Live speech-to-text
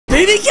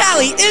Baby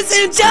Callie is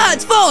in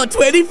charge for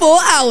 24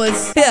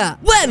 hours. Yeah,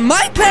 when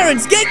my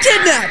parents get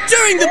kidnapped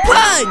during the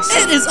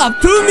purge, it is up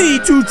to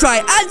me to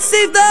try and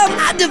save them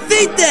and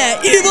defeat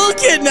their evil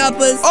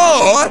kidnappers.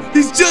 Oh,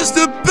 he's just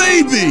a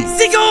baby.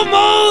 Sicko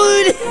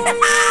mode!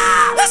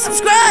 Let's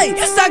subscribe.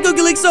 Use Taco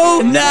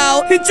Calixo. And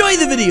now, enjoy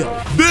the video.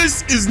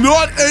 This is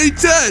not a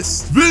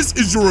test. This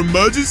is your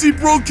emergency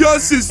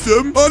broadcast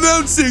system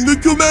announcing the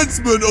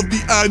commencement of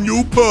the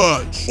annual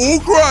purge. All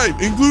crime,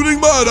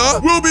 including murder,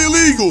 will be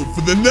illegal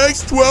for the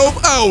next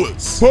 12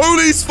 hours.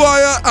 Police,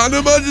 fire, and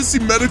emergency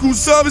medical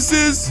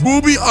services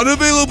will be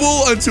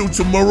unavailable until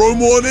tomorrow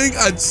morning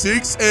at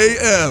 6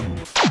 a.m.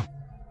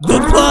 The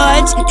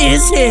purge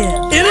is here.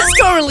 It is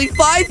currently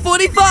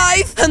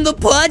 5:45, and the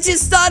purge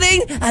is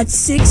starting at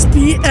 6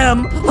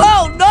 p.m.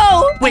 Oh,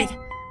 no! Wait.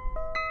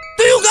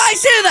 Do you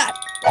guys hear that?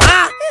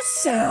 It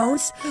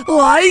sounds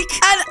like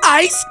an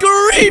ice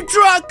cream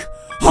truck.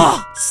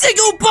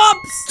 Sicko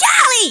Pops!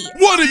 CALI!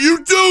 What are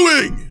you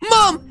doing?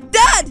 Mom!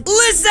 Dad,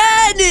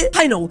 listen!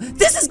 I know,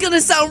 this is gonna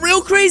sound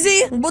real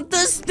crazy, but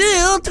there's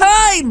still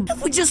time.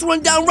 If we just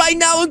run down right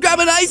now and grab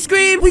an ice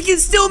cream, we can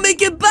still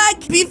make it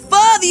back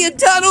before the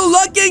internal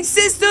locking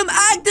system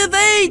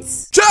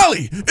activates.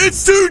 CALI,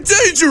 it's too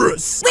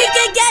dangerous. We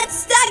can get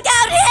stuck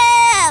out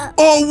here!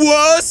 Or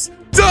worse,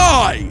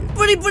 die.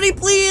 Pretty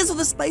please, with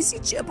a spicy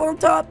chip on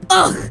top.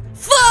 Ugh,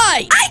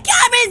 fine! I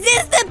can't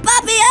resist the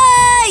puppy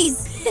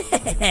eyes!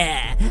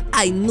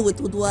 I knew it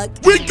would work.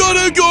 We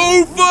gotta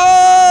go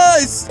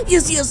fast!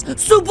 Yes,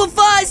 super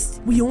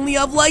fast! We only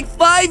have like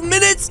 5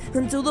 minutes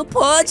until the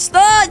purge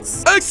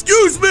starts!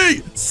 Excuse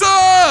me,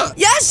 sir!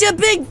 Yes, you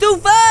big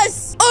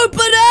doofus!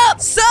 Open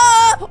up, sir!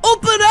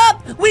 Open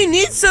up! We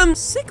need some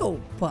Sicko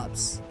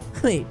Pops.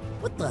 Wait,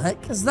 what the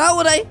heck? Is that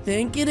what I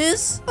think it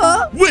is?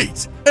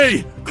 Wait,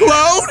 a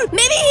clown?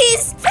 Maybe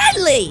he's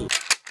friendly!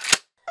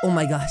 Oh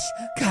my gosh,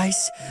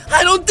 guys,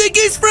 I don't think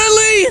he's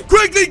friendly!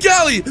 Quickly,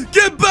 CALI,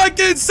 get back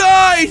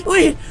inside!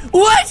 Wait,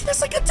 what?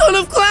 There's like a ton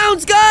of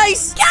clowns,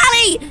 guys!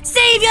 CALI,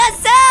 save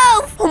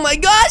yourself! Oh my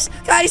gosh,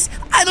 guys,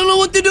 I don't know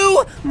what to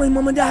do. My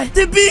mom and dad,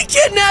 they're being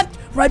kidnapped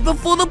right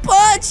before the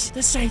purge.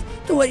 That's right.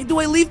 Do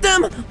I leave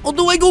them or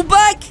do I go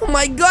back? Oh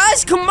my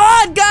gosh, come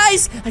on,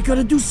 guys. I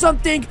gotta do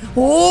something.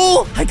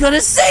 Oh, I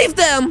gotta save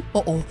them.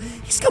 Uh-oh,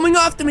 he's coming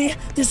after me.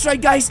 That's right,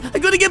 guys. I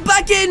gotta get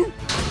back in.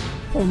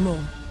 Oh no.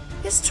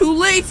 It's too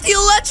late. The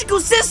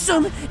electrical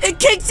system, it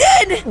kicked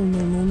in. Oh,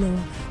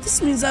 no.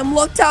 This means I'm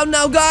locked out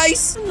now,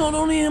 guys. Not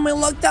only am I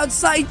locked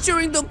outside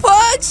during the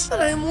purge, but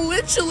I'm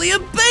literally a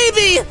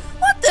baby.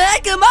 What the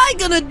heck am I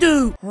gonna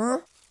do? Huh?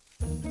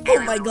 Oh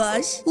my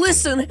gosh.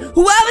 Listen,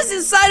 whoever's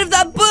inside of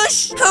that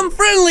bush, I'm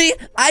friendly.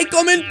 I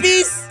come in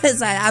peace.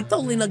 I'm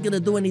totally not gonna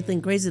do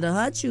anything crazy to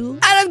hurt you.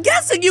 And I'm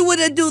guessing you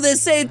wouldn't do the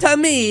same to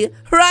me,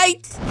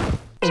 right?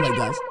 Oh my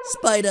gosh,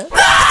 spider.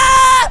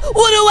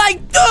 What do I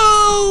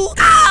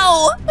do?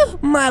 Ow!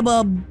 My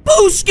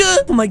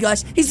babushka. Oh my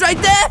gosh, he's right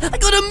there. I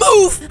gotta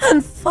move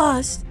and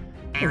fast.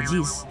 Oh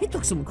jeez, he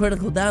took some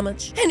critical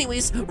damage.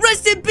 Anyways,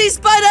 rest in peace,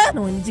 spider.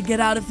 Now I need to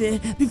get out of here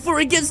before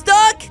it gets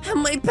dark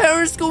and my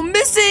parents go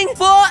missing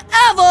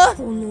forever.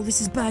 Oh no, this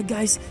is bad,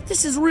 guys.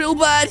 This is real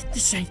bad.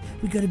 That's right,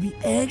 we gotta be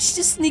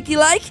extra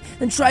sneaky-like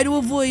and try to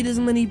avoid as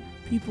many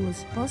people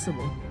as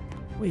possible.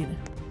 Wait,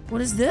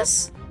 what is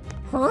this?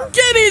 Huh?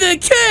 Give me the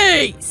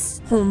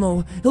keys! Oh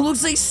no, it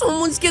looks like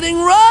someone's getting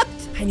robbed.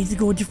 I need to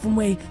go a different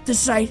way.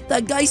 This right,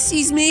 that guy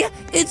sees me.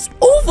 It's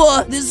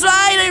over. This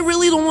right, I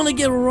really don't want to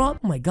get robbed.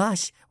 Oh my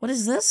gosh, what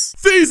is this?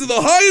 These are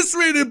the highest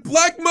rated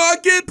black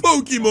market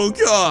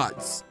Pokemon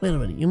cards. Wait a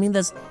minute, you mean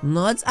there's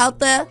nuts out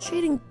there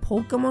trading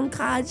Pokemon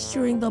cards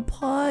during the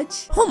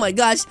purge? Oh my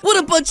gosh, what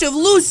a bunch of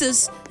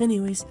losers.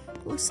 Anyways,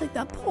 looks like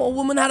that poor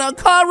woman had her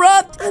car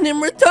robbed, and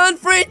in return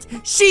for it,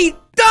 she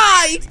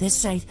died!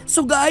 That's right.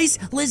 So guys,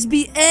 let's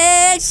be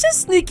extra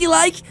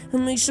sneaky-like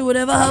and make sure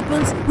whatever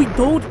happens, we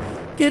don't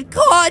get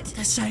caught.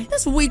 That's right.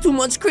 There's way too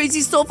much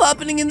crazy stuff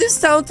happening in this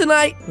town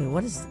tonight. Wait,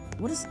 what is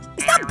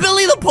that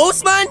Billy the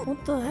postman?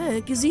 What the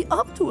heck is he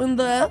up to in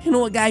there? You know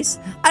what, guys?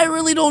 I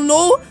really don't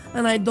know,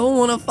 and I don't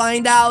want to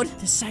find out.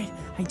 That's right.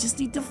 I just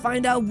need to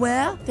find out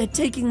where they're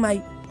taking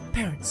my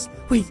parents.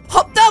 Wait,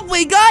 hop that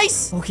way,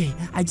 guys! Okay,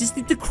 I just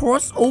need to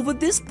cross over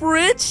this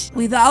bridge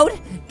without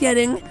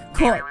getting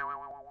caught.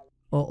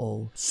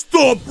 Uh-oh.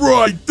 Stop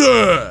right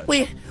there!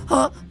 Wait,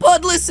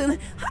 but listen,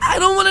 I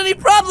don't want any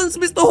problems,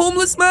 Mr.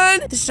 Homeless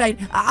Man. That's right,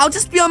 I'll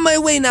just be on my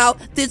way now.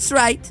 That's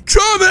right.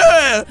 Come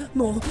here!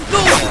 No!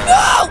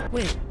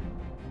 Wait,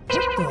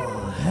 what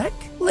the heck?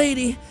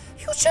 Lady,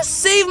 you just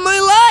saved my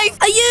life!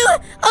 Are you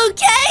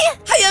okay?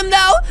 I am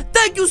now,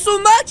 thank you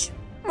so much!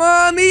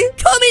 Mommy!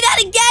 Call me that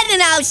again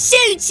and I'll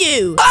shoot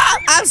you!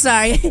 I'm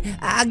sorry.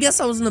 I guess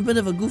I was in a bit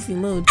of a goofy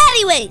mood.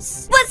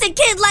 Anyways, what's a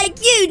kid like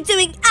you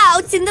doing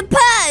out in the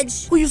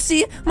purge? Well, you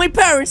see, my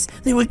parents,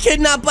 they were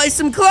kidnapped by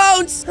some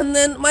clowns. And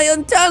then my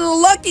internal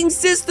locking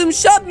system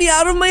shut me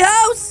out of my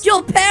house.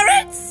 Your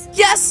parents?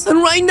 Yes,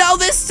 and right now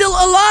they're still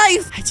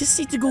alive. I just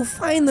need to go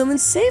find them and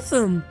save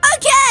them.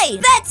 Okay,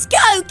 let's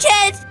go,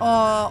 kid.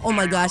 Oh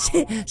my gosh.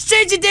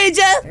 Stranger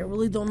danger. I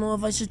really don't know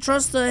if I should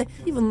trust her,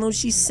 even though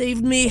she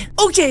saved me.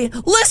 Okay,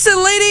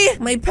 listen, lady.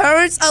 My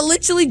parents are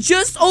literally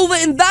just over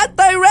in that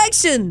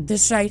direction.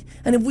 That's right.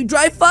 And if we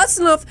drive fast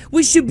enough,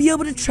 we should be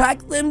able to track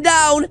them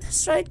down.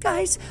 That's right,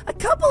 guys. I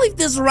can't believe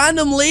this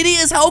random lady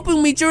is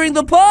helping me during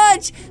the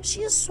purge.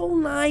 She is so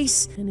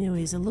nice.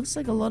 Anyways, it looks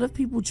like a lot of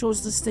people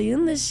chose to stay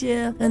in this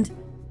year. And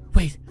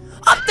wait.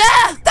 Up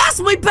there!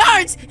 That's my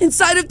parents!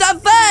 Inside of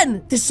that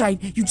van! This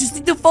side, you just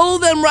need to follow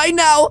them right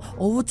now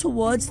over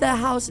towards their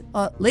house.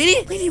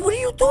 Lady? Lady, what are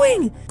you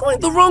doing?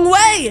 Going the wrong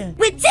way!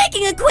 We're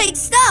taking a quick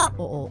stop.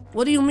 Uh-oh.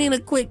 What do you mean a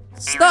quick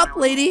stop,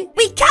 lady?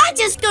 We can't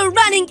just go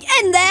running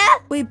in there.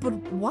 Wait, but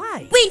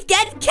why? We'd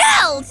get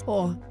killed.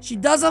 Oh, she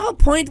does have a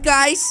point,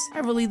 guys.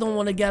 I really don't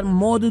want to get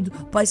murdered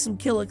by some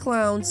killer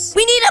clowns.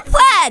 We need a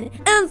plan,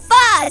 and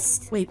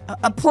fast. Wait,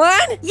 a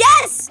plan?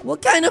 Yes.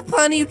 What kind of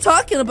plan are you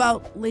talking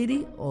about,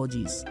 lady? Oh,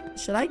 jeez.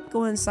 Should I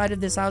go inside of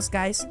this house,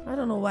 guys? I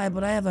don't know why,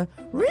 but I have a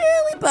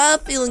really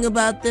bad feeling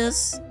about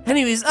this.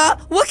 Anyways,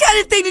 what kind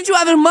of thing did you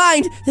have in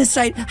mind? That's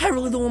right, I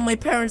really don't want my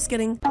parents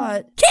getting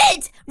caught.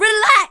 Kid,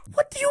 relax.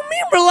 What do you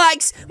mean,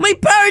 relax? My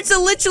parents are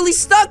literally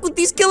stuck with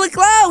these killer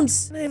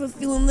clowns. And I have a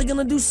feeling they're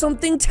gonna do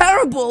something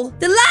terrible.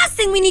 The last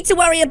thing we need to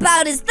worry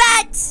about is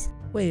that.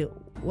 Wait,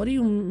 what do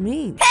you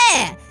mean?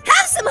 Here,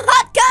 have some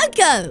hot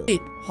cocoa.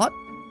 Wait, hot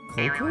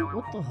cocoa?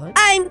 What the heck?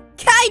 I'm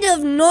kind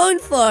of known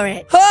for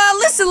it.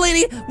 Listen,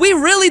 lady, we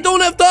really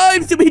don't have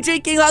time to be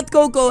drinking hot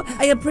cocoa.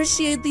 I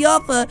appreciate the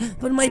offer,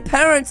 but my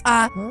parents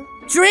are... Huh?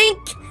 Drink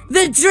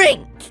the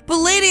drink. But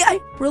lady, I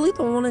really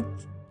don't want to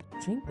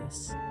drink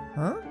this.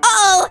 Huh?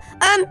 Oh,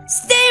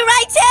 stay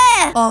right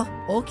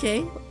here.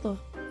 Okay. What the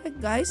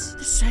heck, guys?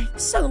 This side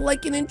sound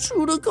like an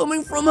intruder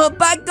coming from her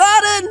back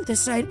garden.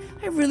 This side,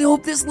 I really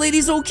hope this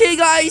lady's okay,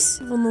 guys.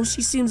 Even though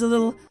she seems a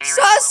little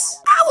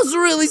sus. I was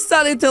really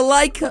starting to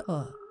like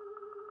her.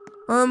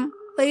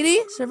 Lady,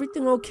 is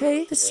everything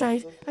okay? This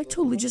side, I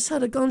totally just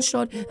had a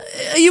gunshot.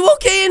 Are you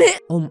okay in here?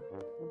 Oh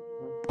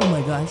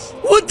my gosh.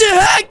 What the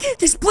heck?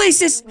 This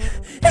place is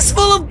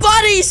full of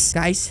bodies.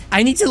 Guys,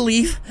 I need to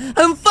leave.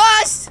 And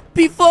fast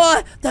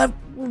before that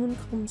woman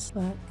comes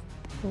back.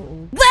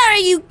 Uh-oh. Where are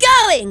you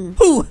going?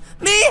 Who?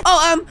 Me?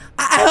 Oh,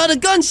 I heard a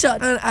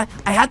gunshot. And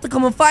I had to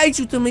come and find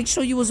you to make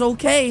sure you was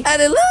okay.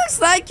 And it looks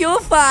like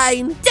you're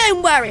fine.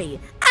 Don't worry.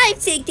 I've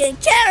taken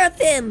care of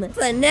him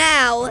for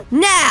now.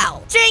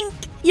 Now, drink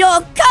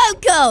your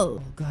cocoa.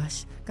 Oh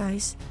gosh,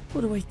 guys.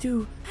 What do I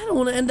do? I don't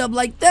want to end up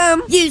like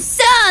them. You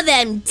saw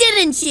them,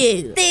 didn't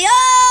you? They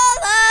all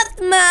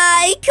loved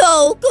my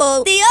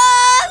cocoa. They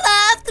all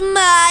loved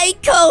my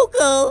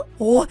cocoa.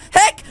 Oh,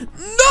 heck,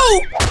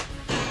 no!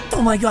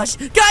 Oh my gosh.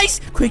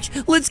 Guys, quick,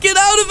 let's get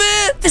out of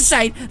here. This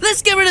side,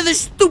 let's get rid of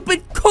this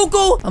stupid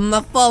cocoa. I'm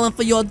not falling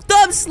for your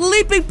dumb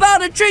sleeping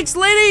powder tricks,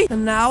 lady.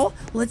 And now,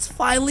 let's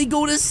finally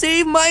go to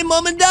save my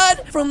mom and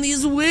dad from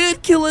these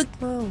weird killer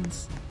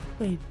clowns.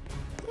 Wait.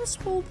 This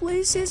whole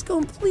place is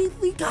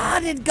completely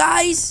guarded,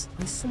 guys.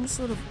 By some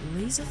sort of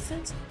laser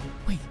fence.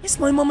 Wait, it's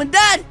my mom and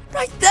dad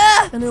right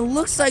there. And it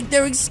looks like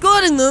they're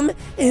escorting them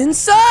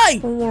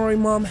inside. Don't worry,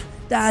 Mom.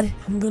 Dad,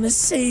 I'm gonna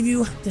save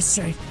you. That's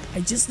right. I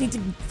just need to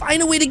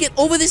find a way to get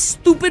over this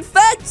stupid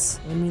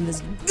fence. I mean,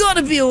 there's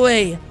gotta be a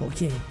way.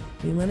 Okay.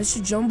 We managed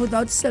to jump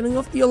without setting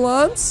off the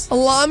alarms.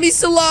 Alarmy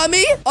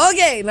salami.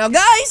 Okay, now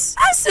guys,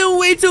 I've seen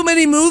way too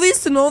many movies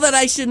to know that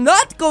I should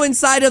not go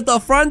inside of the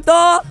front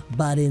door.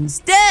 But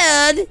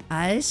instead,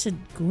 I should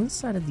go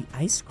inside of the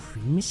ice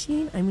cream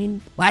machine. I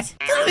mean, what?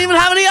 You don't even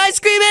have any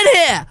ice cream in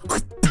here.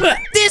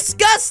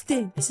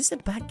 Disgusting. Is this a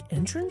back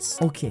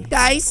entrance? Okay.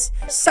 Guys,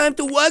 it's time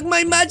to work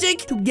my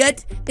magic to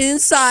get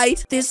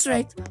inside. This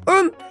right.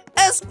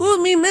 Excuse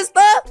me,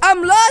 mister.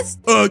 I'm lost.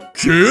 A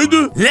kid?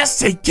 Let's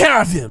take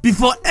care of him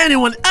before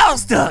anyone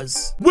else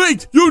does.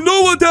 Wait, you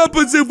know what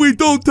happens if we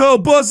don't tell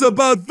Buzz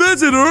about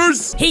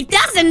visitors? He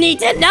doesn't need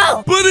to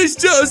know. But he's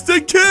just a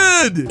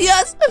kid.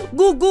 Yes,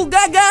 goo goo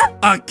gaga.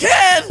 A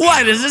kid?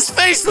 Why does his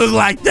face look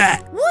like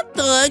that? What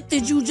the heck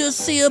did you just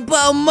say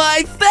about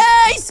my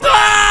face?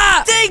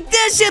 Ah! Take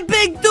this, you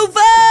big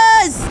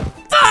doofus!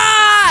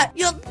 Ah!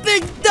 You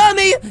big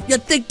dummy! You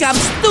think I'm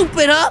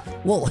stupid, huh?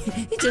 Whoa,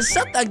 he just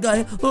shot that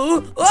guy.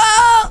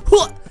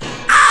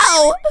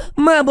 Ow!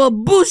 My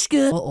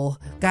babushka. Uh-oh.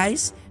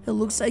 Guys, it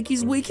looks like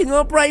he's waking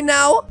up right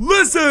now.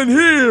 Listen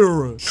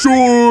here,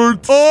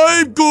 Short.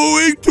 I'm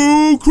going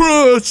to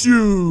crush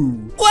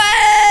you.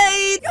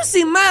 Wait! You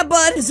see my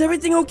butt. Is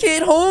everything okay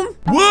at home?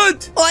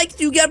 What? Like,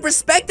 do you get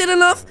respected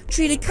enough?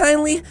 Treated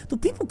kindly? Do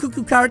people cook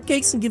you carrot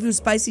cakes and give you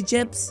spicy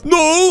chips?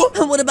 No.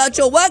 And what about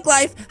your work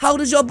life? How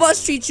does your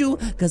boss treat you?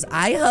 Because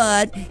I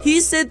heard he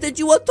said that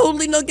you are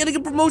totally not getting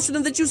a promotion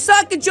and that you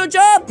suck at your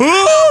job.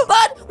 Huh?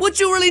 But what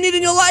you really need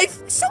in your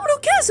life is someone who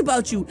cares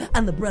about you.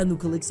 And the brand new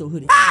Calixo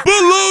hoodie.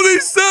 Bologna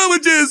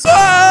sandwiches.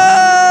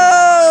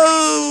 Oh!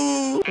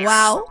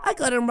 Wow, I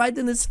got him right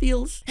in his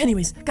feels.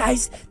 Anyways,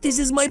 guys, this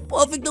is my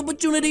perfect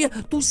opportunity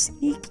to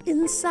sneak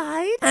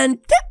inside and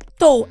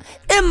tiptoe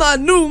in my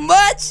new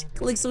merch,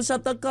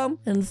 CalixoShop.com,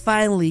 and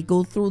finally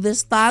go through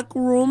this dark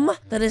room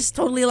that is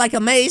totally like a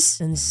maze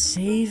and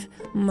save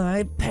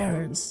my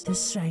parents.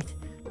 That's right.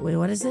 Wait,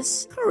 what is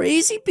this?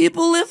 Crazy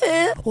people live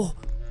here. Oh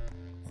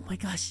my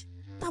gosh.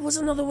 That was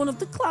another one of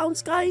the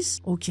clowns, guys.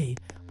 Okay,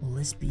 well,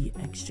 let's be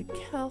extra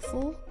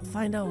careful.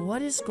 Find out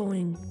what is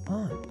going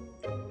on.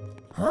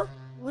 Huh?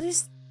 What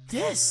is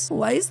this?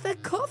 Why is there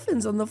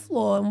coffins on the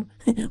floor?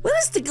 What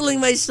is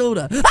tickling my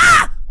shoulder?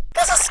 Ah!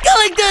 There's a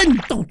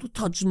skeleton! Don't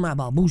touch my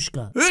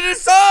babushka. It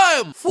is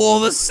time for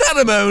the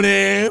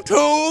ceremony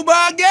to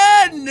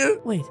begin.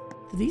 Wait,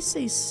 did he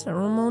say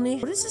ceremony?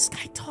 What is this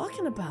guy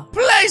talking about?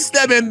 Place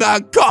them in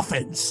the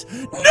coffins.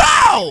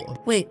 No!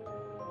 Wait,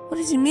 what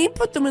does he mean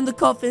put them in the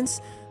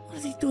coffins? What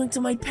are they doing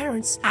to my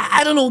parents?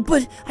 I don't know,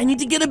 but I need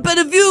to get a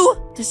better view.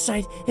 This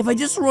side, if I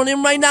just run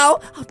in right now,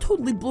 I'll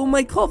totally blow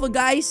my cover,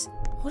 guys.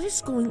 What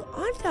is going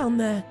on down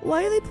there?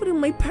 Why are they putting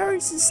my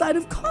parents inside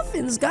of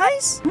coffins,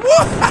 guys?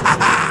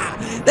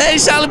 They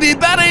shall be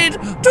buried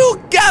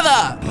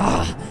together.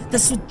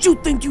 That's what you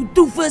think, you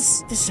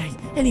doofus. This side.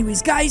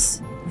 Anyways,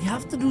 guys, we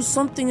have to do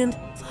something and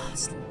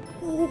fast.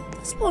 Oh,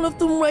 there's one of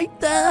them right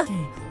there.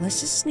 Okay,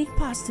 let's just sneak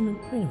past him and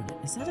wait a minute.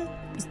 Is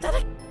that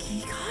a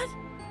key card?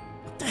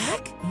 What the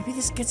heck? Maybe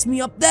this gets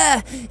me up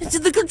there into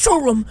the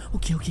control room.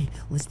 Okay,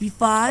 let's be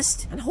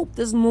fast and hope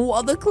there's no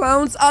other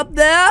clowns up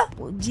there.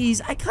 Oh,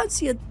 geez, I can't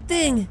see a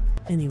thing.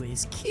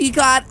 Anyways, key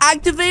card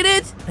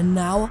activated, and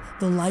now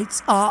the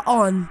lights are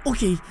on.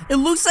 Okay, it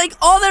looks like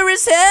all there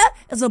is here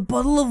is a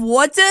bottle of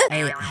water,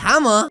 a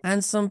hammer,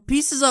 and some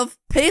pieces of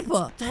paper.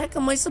 What the heck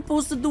am I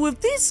supposed to do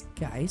with these,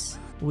 guys?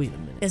 Wait a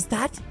minute. Is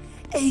that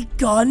a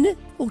gun?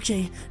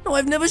 Okay, no,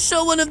 I've never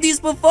shown one of these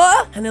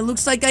before, and it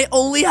looks like I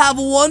only have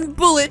one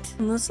bullet,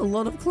 and that's a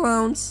lot of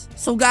clowns.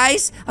 So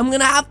guys, I'm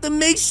gonna have to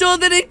make sure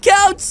that it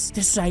counts.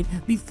 That's right,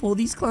 before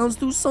these clowns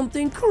do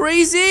something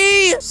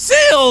crazy.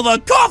 Seal the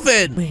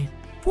coffin. Wait,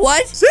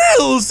 what?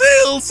 Seal.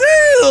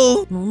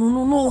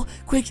 No.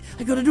 Quick,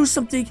 I gotta do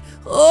something.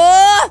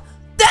 Oh,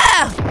 there!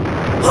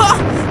 Ha!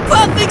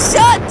 Perfect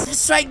shot!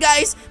 That's right,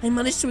 guys. I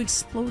managed to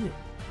explode it.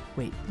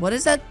 Wait, what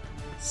is that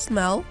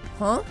smell?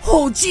 Huh?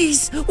 Oh,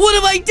 jeez. What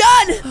have I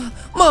done?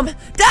 Mom,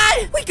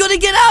 Dad, we gotta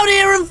get out of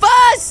here and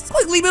fast!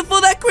 Quickly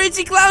before that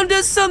crazy clown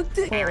does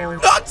something.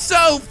 Not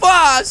so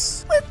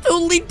fast. We're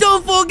totally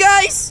done for,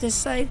 guys. This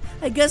side,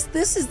 I guess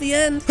this is the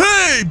end.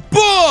 Hey,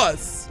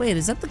 boss! Wait,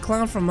 is that the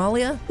clown from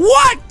Alia?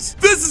 What?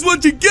 This is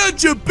what you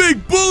get, you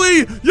big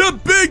bully! You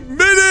big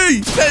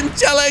mini! Been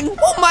chilling.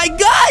 Oh my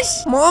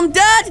gosh! Mom,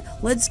 Dad,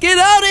 let's get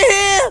out of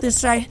here!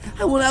 That's right,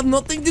 I won't have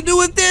nothing to do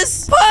with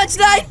this punch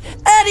night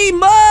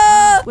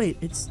anymore! Wait,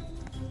 it's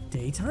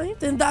daytime?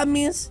 Then that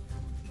means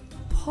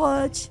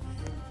Pudge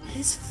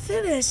is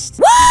finished.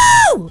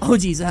 Woo! Oh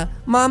geez,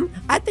 Mom,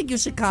 I think you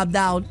should calm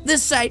down.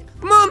 This side,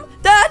 Mom,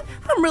 Dad,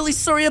 I'm really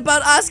sorry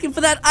about asking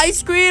for that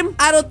ice cream.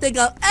 I don't think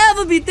I'll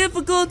ever be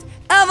difficult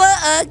ever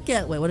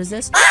again. Wait, what is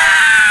this?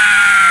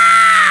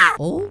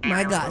 Oh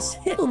my gosh,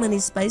 too many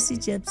spicy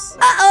chips.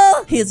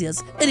 Uh-oh. Here's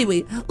yours.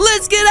 Anyway,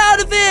 let's get out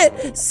of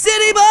it.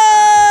 City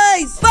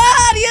boys!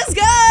 But yes,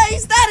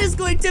 guys, that is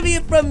going to be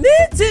it from me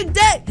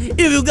today.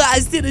 If you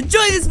guys did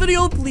enjoy this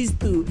video, please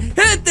do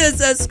hit the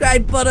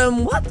subscribe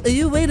button. What are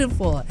you waiting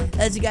for?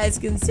 As you guys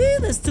can see,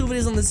 there's two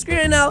videos on the screen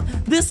right now.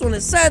 This one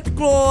is Santa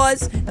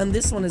Claus, and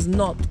this one is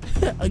not.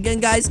 Again,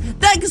 guys,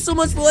 thank you so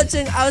much for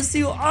watching. I'll see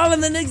you all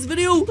in the next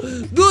video.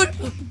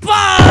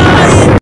 Goodbye!